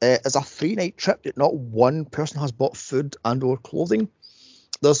 It's a 3-night trip that not one person has bought food and or clothing.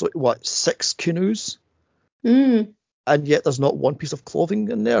 There's like 6 canoes, and yet there's not one piece of clothing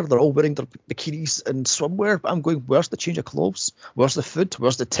in there. They're all wearing their bikinis and swimwear. But I'm going, where's the change of clothes? Where's the food?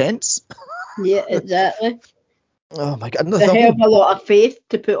 Where's the tents? Yeah, exactly. Oh my god! They have a lot of faith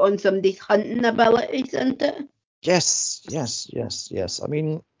to put on somebody's hunting abilities, isn't it? Yes. I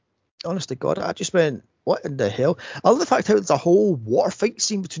mean, Honest to God, I just went, what in the hell? I love the fact how there's a whole water fight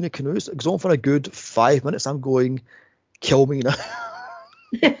scene between the canoes. It goes on for a good 5 minutes. I'm going, kill me now.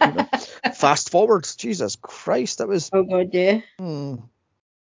 Fast forward. Jesus Christ, that was... Oh God, yeah.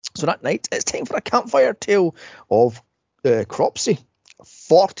 So that night, it's time for a campfire tale of Cropsy.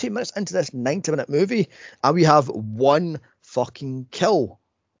 40 minutes into this 90-minute movie, and we have one fucking kill.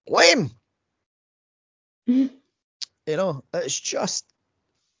 Lame. It's just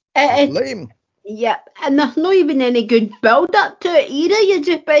lame. Yeah, and there's not even any good build up to it either. You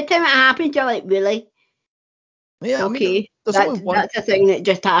just by the time it happens, you're like, really? Yeah, Okay, I mean, there's only one. That's a thing that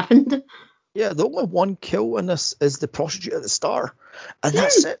just happened. Yeah, the only one kill in this is the prostitute at the start, and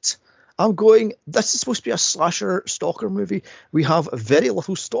that's it. I'm going, this is supposed to be a slasher stalker movie. We have very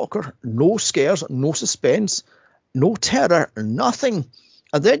little stalker, no scares, no suspense, no terror, nothing.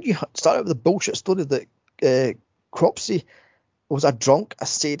 And then you start out with the bullshit story that Cropsy was a drunk, a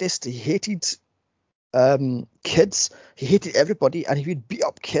sadist. He hated kids. He hated everybody, and he would beat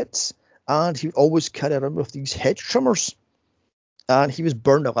up kids. And he would always carry around with these hedge trimmers. And he was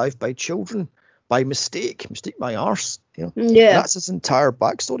burned alive by children by mistake my arse. Yeah. And that's his entire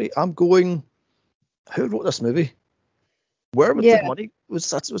backstory. I'm going, who wrote this movie? Where would the money? Was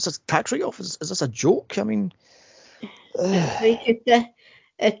this tax write-off? Is this a joke? I mean,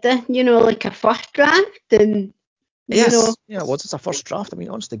 it's like a first draft, and yes, was this a first draft? I mean,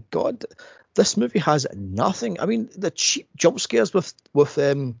 honest to God, this movie has nothing. I mean, the cheap jump scares with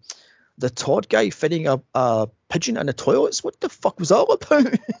the Todd guy finding a pigeon in the toilets. What the fuck was that all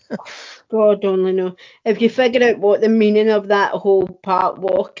about? God only know. If you figure out what the meaning of that whole part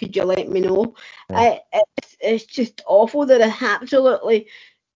was, could you let me know? Yeah. It's just awful. There is absolutely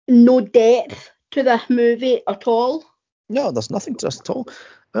no depth to this movie at all. No, there's nothing to this at all.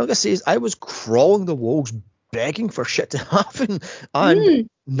 Like I say, I was crawling the walls begging for shit to happen, and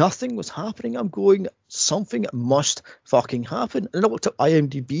nothing was happening. I'm going, something must fucking happen. And I looked up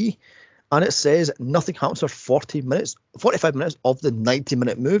IMDb, and it says nothing happens for 45 minutes of the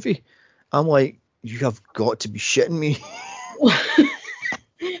 90-minute movie. I'm like, you have got to be shitting me.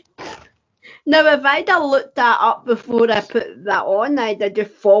 Now, if I'd have looked that up before I put that on, I'd have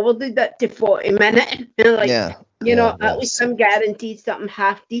just forwarded it to 40 minutes. At least I'm guaranteed something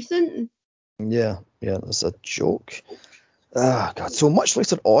half decent. Yeah, that's a joke. Ah, God. So much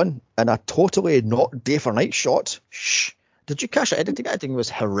later on, in a totally not day for night shot, did you catch it? Editing was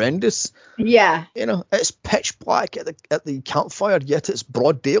horrendous. Yeah. It's pitch black at the campfire, yet it's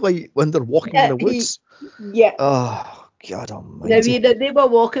broad daylight when they're walking in the woods. Yeah. Oh, God almighty. Now, they were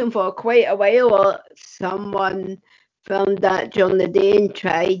walking for quite a while, or someone filmed that during the day and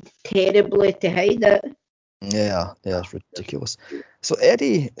tried terribly to hide it. Yeah, it's ridiculous. So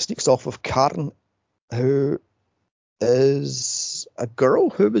Eddie sneaks off with Karen, who is a girl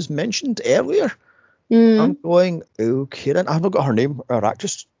who was mentioned earlier. I'm going, okay then. I've not got her name, her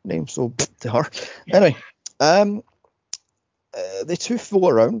actress name, so to her. Anyway, they two fool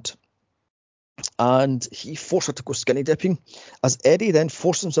around, and he forced her to go skinny dipping, as Eddie then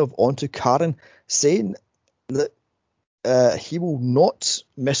forced himself onto Karen, saying that he will not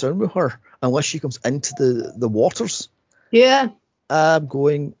mess around with her unless she comes into the waters. Yeah. I'm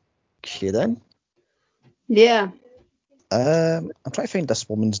going, okay then. Yeah. I'm trying to find this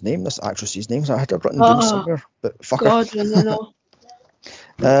woman's name, this actress's name. I had it written down somewhere, but fuck God, her. no.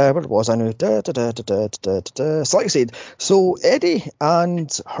 Where was I now? So like I said, so Eddie and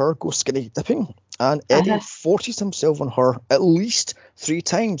her go skinny dipping, and Eddie forces himself on her at least 3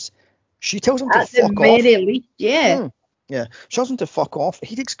 times. She tells him to fuck off. At the very least, yeah. Yeah, she tells him to fuck off.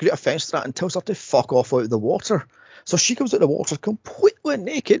 He takes great offence to that and tells her to fuck off out of the water. So she comes out of the water completely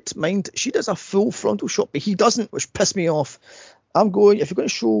naked. Mind, she does a full frontal shot, but he doesn't, which pissed me off. I'm going, if you're going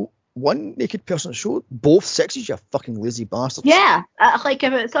to show one naked person, show both sexes, you fucking lazy bastards. Yeah, like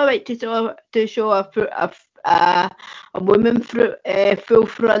if it's alright to show a woman full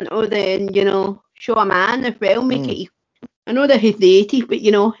frontal, then show a man as well, make it equal. I know that he's the 80s,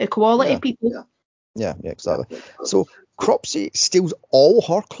 but equality, people. Yeah, exactly. So Cropsy steals all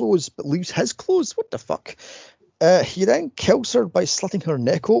her clothes but leaves his clothes. What the fuck? He then kills her by slitting her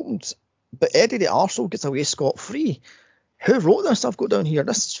neck open, but Eddie the arsehole gets away scot-free. Who wrote this? I've got down here.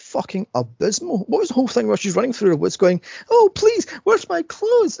 This is fucking abysmal. What was the whole thing where she's running through the woods going, oh, please, where's my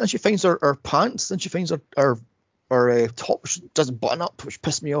clothes? And she finds her pants, and she finds her top, which doesn't button up, which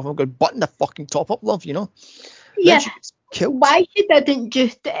pissed me off. I'm going, button the fucking top up, love, Yeah. Then she gets killed. Why she didn't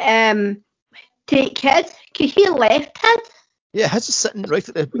just take his? Because he left his. Yeah, his is sitting right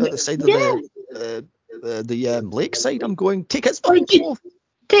at the side of the lakeside. I'm going, take his fucking clothes.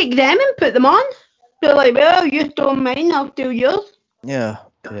 Take them and put them on. They're like, well, you stole mine, I'll steal yours. Yeah,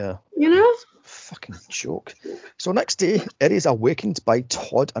 Yeah. You know? Fucking joke. So next day, Eddie's awakened by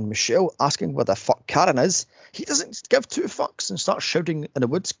Todd and Michelle asking where the fuck Karen is. He doesn't give two fucks and starts shouting in the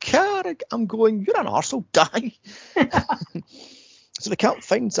woods, Karen, I'm going, you're an arsehole, die. So the camp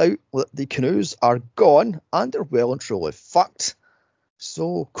finds out that the canoes are gone and they're well and truly fucked.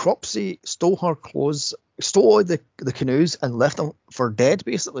 So Cropsey stole her clothes, stole the canoes and left them for dead,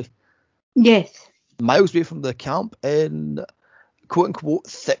 basically. Yes. Miles away from the camp in quote-unquote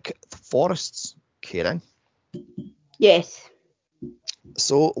thick forests, Karen. Yes.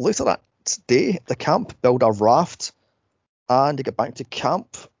 So later that day, the camp build a raft and they get back to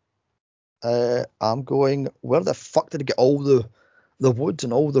camp. I'm going, where the fuck did they get all the wood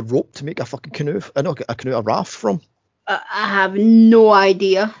and all the rope to make a fucking canoe? I know a raft from. I have no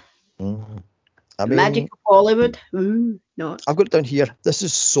idea. I Magic mean, of Hollywood? Ooh, not. I've got it down here. This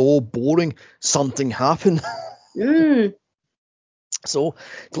is so boring. Something happened. So,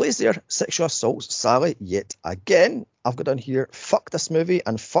 Glazier sexual assaults Sally yet again. I've got down here, fuck this movie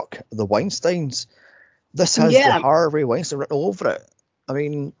and fuck the Weinsteins. This has the Harvey Weinstein written all over it. I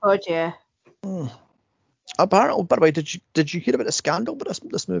mean, God, yeah. Apparently, by the way, did you hear about the scandal with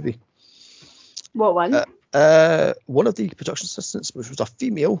this movie? What one? One of the production assistants, which was a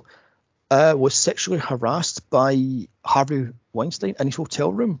female, was sexually harassed by Harvey Weinstein in his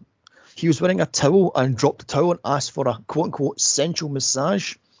hotel room. He was wearing a towel and dropped the towel and asked for a quote-unquote sensual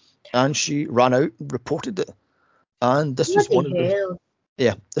massage, and she ran out and reported it. And this was one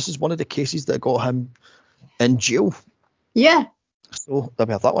of the cases that got him in jail. Yeah. So there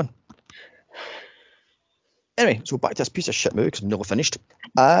we have that one. Anyway, so back to this piece of shit movie because I'm nearly finished.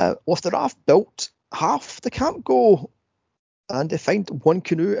 With the raft built, half the camp go, and they find one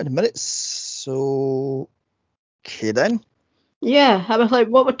canoe in minutes. So, okay then. Yeah, I was like,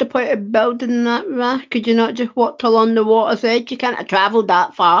 what was the point of building that raft? Could you not just walk along the water's edge? You can't have travelled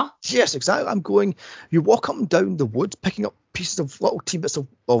that far. Yes, exactly. I'm going, you walk up and down the woods picking up pieces of little tidbits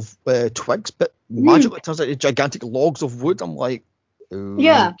of twigs, but magically it turns out gigantic logs of wood. I'm like,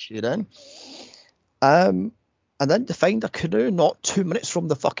 okay then. And then to find a canoe not 2 minutes from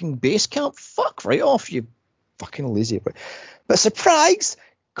the fucking base camp. Fuck right off, you fucking lazy. But surprise!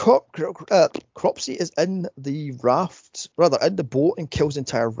 Cropsey is in the boat and kills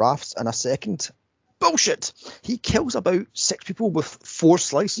entire rafts in a second. Bullshit! He kills about 6 people with 4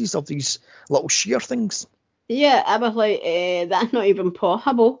 slices of these little shear things. Yeah, I was like, that's not even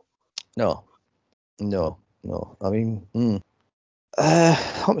possible. No. I mean,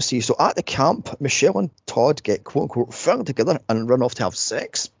 let me see. So at the camp, Michelle and Todd get quote-unquote thrown together and run off to have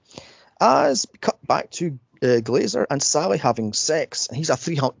sex. As we cut back to Glazer and Sally having sex, and he's a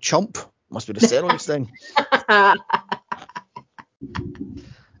 3-hump chump. Must be the steroids then.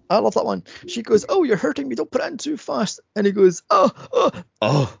 I love that one. She goes, "Oh, you're hurting me. Don't put it in too fast." And he goes, "Oh."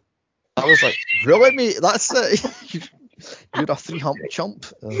 I was like, "Really, mate? That's it? You're a 3-hump chump."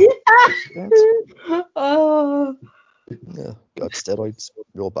 Oh. Yeah, God, steroids,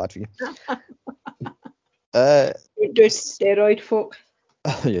 real bad for you. Don't do steroid, folk.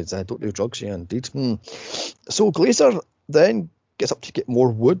 Yes, I don't do drugs, yeah, indeed. So Glazer then gets up to get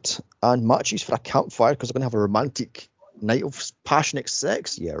more wood and matches for a campfire because they're going to have a romantic night of passionate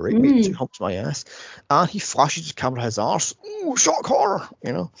sex. Yeah, right, mate, 2 humps my ass. And he flashes his camera his arse. Ooh, shock horror,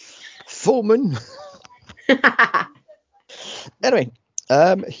 full moon. Anyway,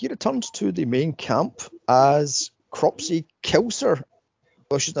 he returns to the main camp as Cropsey kills her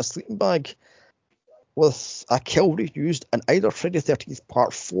while she's in a sleeping bag with a kill used in either Friday the 13th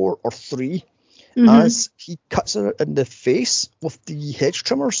Part 4 or 3 as he cuts her in the face with the hedge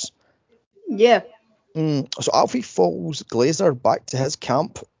trimmers. Yeah. So Alfie follows Glazer back to his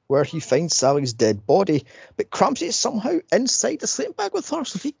camp where he finds Sally's dead body, but Cropsey is somehow inside the sleeping bag with her,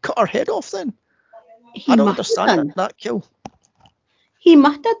 so he cut her head off then. I don't understand that kill. He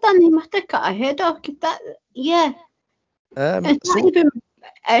must have done. He must have cut her head off. Yeah.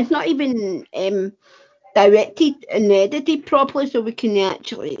 It's not even directed and edited properly, so we can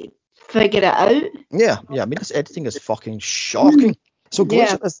actually figure it out. Yeah. I mean, this editing is fucking shocking. So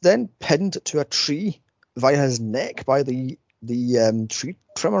Glazer is then pinned to a tree via his neck by the tree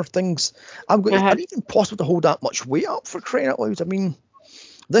trimmer things. I'm going. Is it even possible to hold that much weight up, for crying out loud? I mean,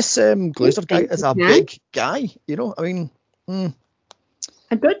 this Glazer guy is a big guy. I mean.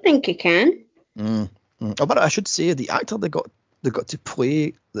 I don't think he can. Oh, but I should say the actor they got to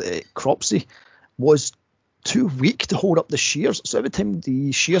play the Cropsey was too weak to hold up the shears. So every time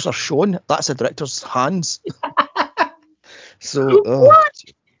the shears are shown, that's the director's hands. So,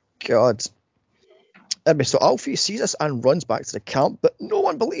 God. Anyway, so Alfie sees us and runs back to the camp, but no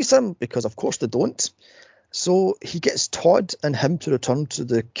one believes him because, of course, they don't. So he gets Todd and him to return to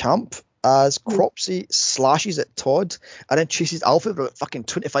the camp as Cropsy slashes at Todd and then chases Alfie for about fucking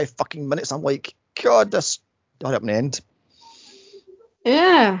 25 fucking minutes. I'm like, God, this hurry up and end.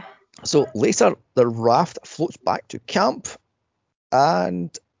 Yeah. So later, the raft floats back to camp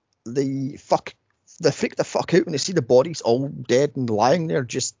and they freak the fuck out when they see the bodies all dead and lying there,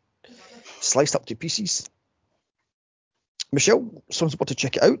 just sliced up to pieces. Michelle someone's about to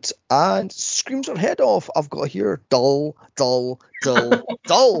check it out and screams her head off. I've got here dull, dull, dull,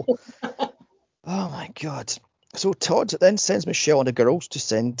 dull. Oh my God. So Todd then sends Michelle and the girls to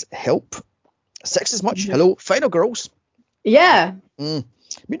send help. Six as much. Hello, final girls. Yeah.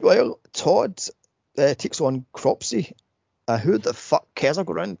 Meanwhile, Todd takes on Cropsy. Who the fuck cares? I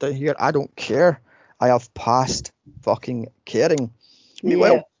go around down here. I don't care. I have passed fucking caring.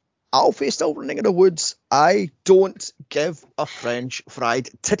 Meanwhile, Alfie's still running in the woods. I don't give a French fried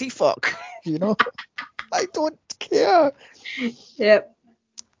titty fuck. You know? I don't care. Yep.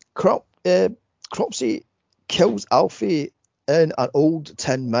 Cropsy kills Alfie in an old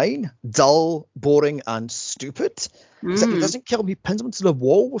tin mine. Dull, boring, and stupid. Except he doesn't kill him. He pins him into the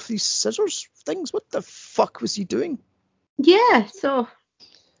wall with these scissors things. What the fuck was he doing? Yeah, so.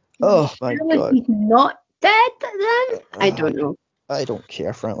 Oh my God. He's not dead then? I don't know. I don't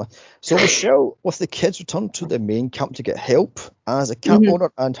care, frankly. So Michelle, with the kids, return to the main camp to get help. As a camp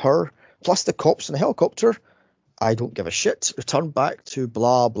owner and her, plus the cops in the helicopter, I don't give a shit, return back to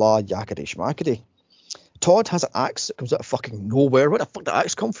blah blah yakety schmackety. Todd has an axe that comes out of fucking nowhere. Where the fuck did the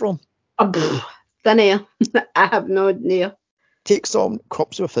axe come from? Thin air. I have no idea. Takes on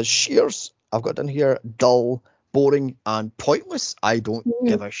Cropsy with his shears. I've got down here dull, boring, and pointless. I don't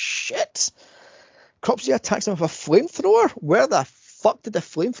give a shit. Cropsy attacks him with a flamethrower. Where the fuck did the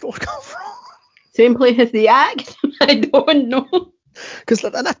flamethrower come from? Same place as the axe? I don't know. Because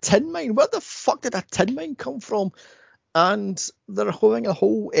they're in a tin mine. Where the fuck did a tin mine come from? And they're having a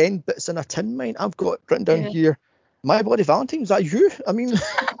whole end bits in a tin mine. I've got written down here, My Bloody Valentine, is that you? I mean,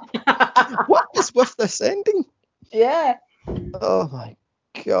 what is with this ending? Yeah. Oh my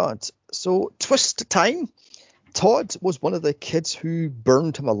God. So, twist time. Todd was one of the kids who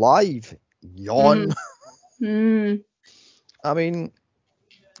burned him alive. Yawn. I mean,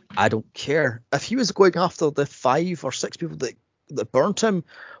 I don't care. If he was going after the 5 or 6 people that burnt him,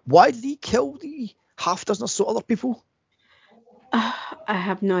 why did he kill the half dozen or so other people? I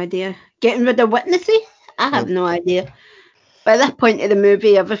have no idea. Getting rid of witnesses? I have no idea. By this point of the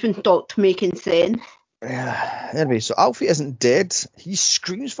movie, everything stopped making sense. Anyway, so Alfie isn't dead. He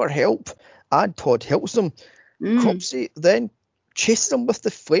screams for help, and Todd helps him. Cropsy then chases him with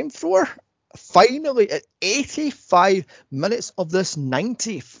the flamethrower. Finally, at 85 minutes of this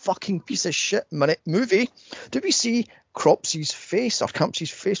 90 fucking piece of shit minute movie, do we see Cropsy's face, or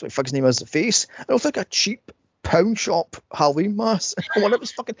Campsy's face, what the fuck his name is, face? It looks like a cheap pound shop Halloween mask. One that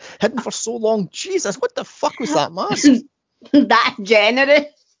was fucking hidden for so long. Jesus, what the fuck was that mask? That generous.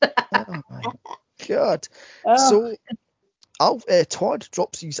 Oh my God. So Todd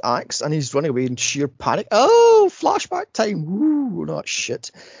drops his axe and he's running away in sheer panic. Oh, flashback time. Woo, not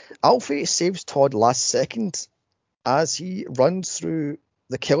shit. Alfie saves Todd last second as he runs through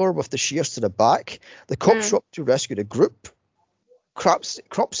the killer with the shears to the back. The cops show up to rescue the group.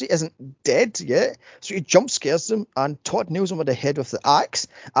 Cropsy isn't dead yet, so he jump scares them, and Todd nails him on the head with the axe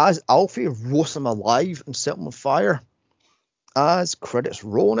as Alfie roasts him alive and set him on fire. As credits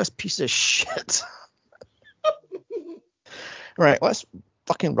roll on this piece of shit. Right, let's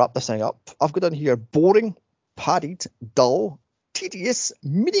fucking wrap this thing up. I've got down here boring, padded, dull, tedious,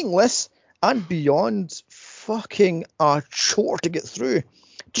 meaningless, and beyond fucking a chore to get through.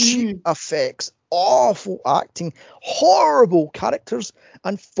 Cheap effects, awful acting, horrible characters,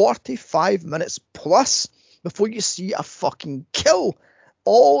 and 45 minutes plus before you see a fucking kill.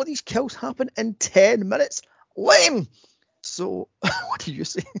 All these kills happen in 10 minutes. Lame! So, what do you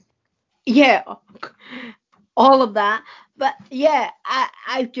say? Yeah, all of that. But yeah,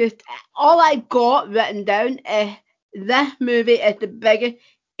 I just, all I've got written down is this movie is the biggest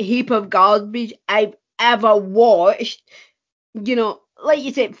heap of garbage I've ever watched. You know, like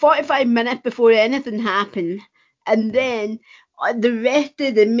you said, 45 minutes before anything happened. And then the rest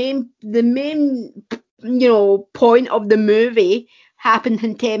of the main, point of the movie happens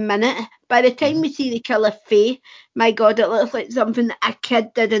in 10 minutes. By the time we see the killer face, my God, it looks like something that a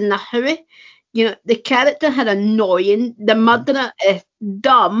kid did in the house. You know, the character had annoying, the murderer is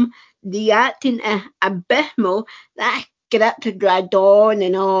dumb, the acting is abysmal, that script dragged on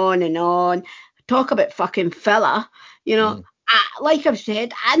and on and on. Talk about fucking filler. You know, like I've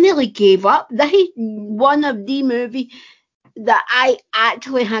said, I nearly gave up. This is one of the movies that I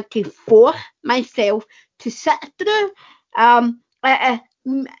actually had to force myself to sit through. A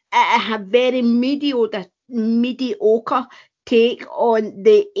very mediocre take on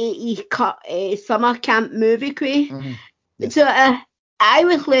the 80s summer camp movie craze. Mm-hmm. Yes. So I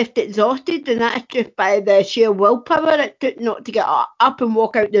was left exhausted, and that's just by the sheer willpower it took not to get up and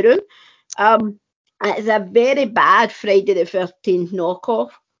walk out the room. It's a very bad Friday the 13th knockoff.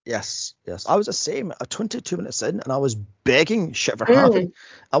 Yes. I was the same. 22 minutes in, and I was begging shit for happen.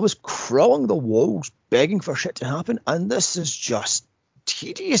 I was crawling the walls, begging for shit to happen, and this is just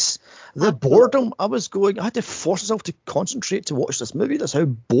tedious. The boredom. I had to force myself to concentrate to watch this movie. That's how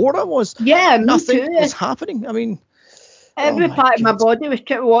bored I was. Yeah, nothing me too. was happening. I mean, every part of my body was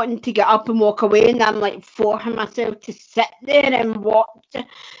wanting to get up and walk away, and I'm like forcing myself to sit there and watch.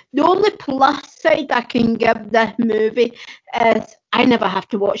 The only plus side I can give this movie is I never have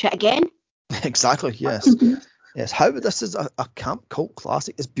to watch it again. Exactly. Yes. Yes. How this is a camp cult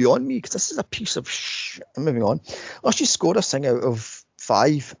classic is beyond me, because this is a piece of shit. Moving on. Let's just score this thing out of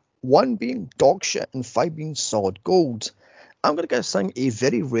 5. 1 being dog shit and 5 being solid gold. I'm going to give this thing a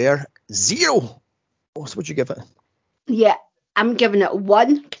very rare 0. What would you give it? Yeah, I'm giving it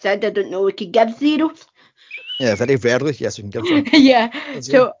 1 because I didn't know we could give zeros. Yeah, very rarely. Yes, we can give it. Yeah.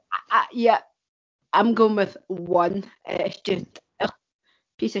 So yeah, I'm going with 1. It's just a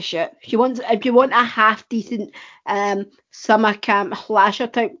piece of shit. If you want a half decent summer camp slasher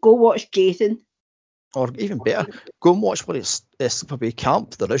type, go watch Jason. Or even better, go and watch what it's Sleepaway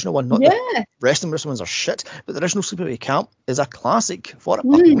Camp, the original one. Not the rest of the ones are shit, but the original Sleepaway Camp is a classic for a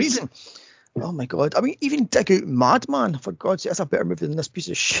reason. Oh my god! I mean, even dig out Madman, for God's sake. That's a better movie than this piece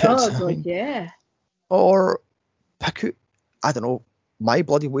of shit. Oh god, yeah. Or pick out, I don't know, My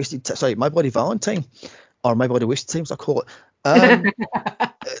Bloody Valentine, or My Bloody Wasted Time, as I call it.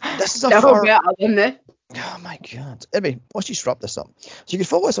 This is a far better than this. Oh my god. Anyway, let's just wrap this up. So you can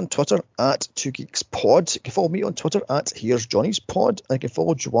follow us on Twitter at 2geekspod. You can follow me on Twitter at Here's Johnny's Pod. And you can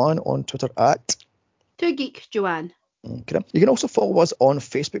follow Joanne on Twitter at 2geeksjoanne. Okay. You can also follow us on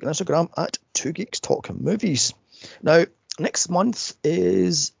Facebook and Instagram at 2geeks Talk Movies. Now, next month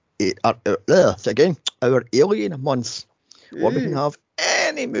is our Alien month, where we can have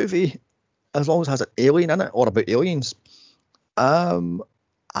any movie as long as it has an alien in it or about aliens. I'm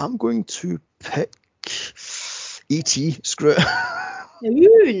going to pick E.T. Screw it.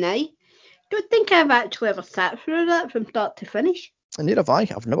 Ooh, nice. Don't think I've actually ever sat through that from start to finish. And neither have I.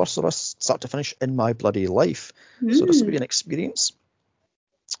 I've never saw this start to finish in my bloody life. So this will be an experience.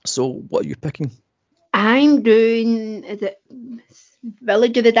 So what are you picking? I'm doing, is it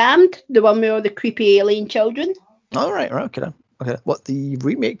Village of the Damned? The one with all the creepy alien children? All right, okay. What, the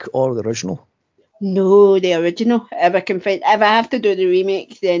remake or the original? No, the original. If I have to do the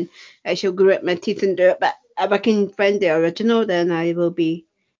remake, then I shall grit my teeth and do it. But if I can find the original, then I will be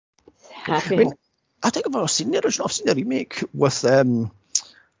happy. I mean, I think I've never seen the original. I've seen the remake with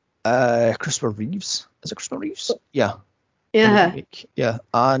Christopher Reeves. Is it Christopher Reeves? Yeah. Yeah. Yeah.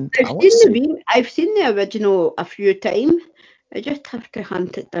 And I've seen the original a few times. I just have to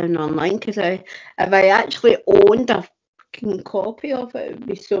hunt it down online because if I actually owned a fucking copy of it, it would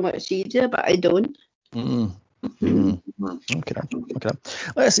be so much easier, but I don't. Okay.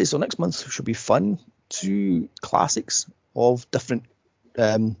 Let's say so. Next month should be fun. 2 classics of different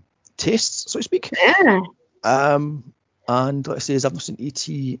tastes, so to speak. Yeah. And let's say, I've not seen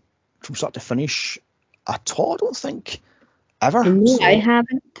E.T. from start to finish at all, I don't think, ever. No, I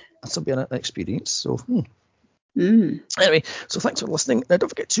haven't. That's will be an experience. So, Anyway, so thanks for listening. Now, don't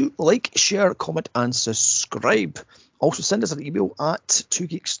forget to like, share, comment, and subscribe. Also, send us an email at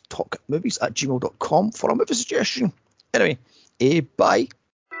 2geekstalkmovies@gmail.com for a movie suggestion. Anyway, bye.